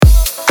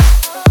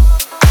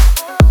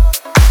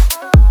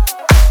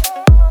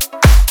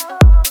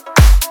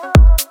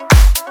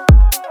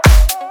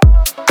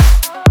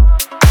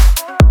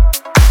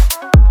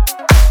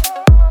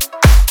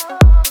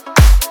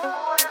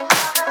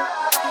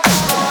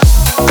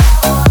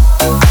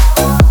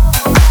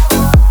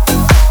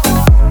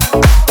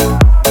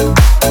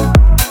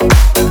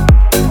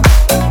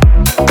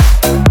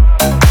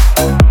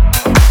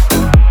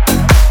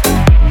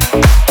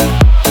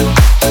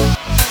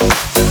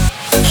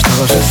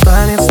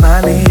станет с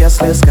нами,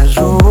 если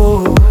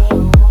скажу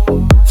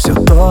все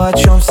то, о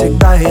чем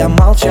всегда я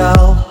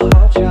молчал?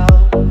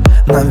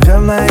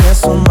 Наверное,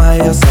 с ума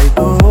я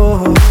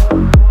сойду,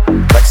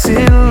 так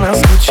сильно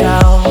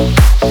скучал.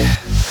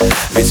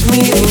 Ведь в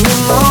мире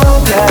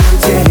немного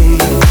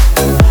людей,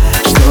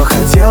 что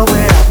хотел бы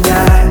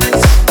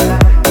обнять.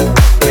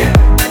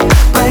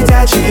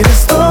 Пройдя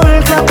через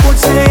столько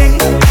путей,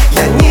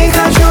 я не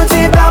хочу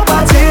тебя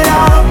потерять.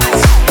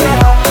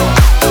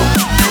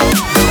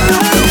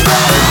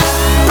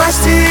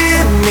 Прости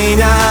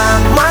меня,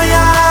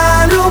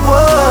 моя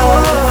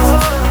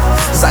любовь,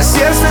 за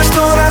сердце,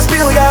 что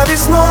разбил я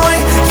весной.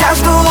 Я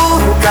жду,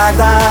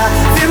 когда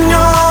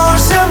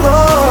вернешься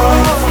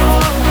вновь.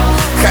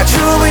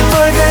 Хочу быть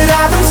только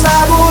рядом с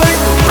тобой.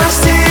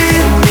 Прости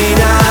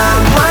меня,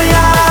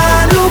 моя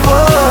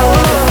любовь,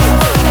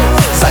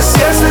 за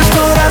сердце,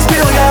 что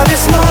разбил я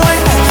весной.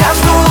 Я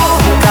жду,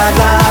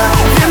 когда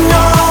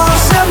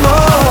вернешься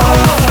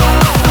вновь.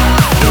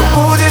 Ты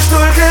будешь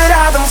только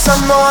рядом со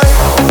мной.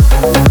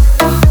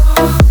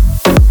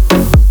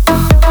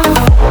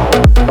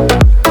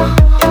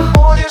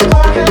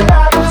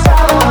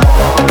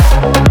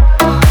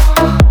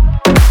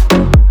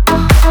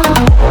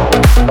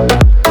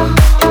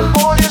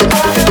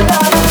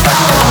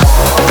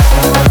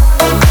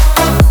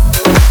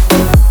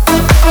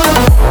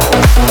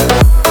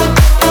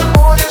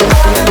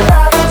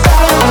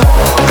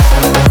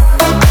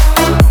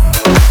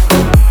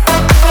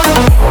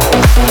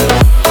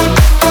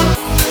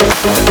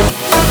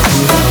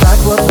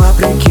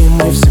 Вопреки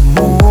мы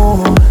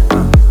всему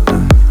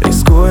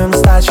рискуем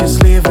стать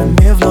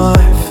счастливыми вновь.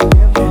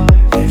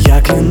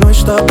 Я клянусь,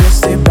 что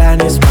без тебя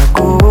не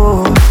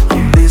смогу.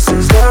 This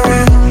is the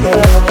real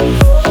love.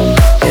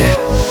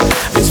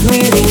 Ведь в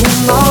мире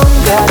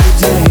немного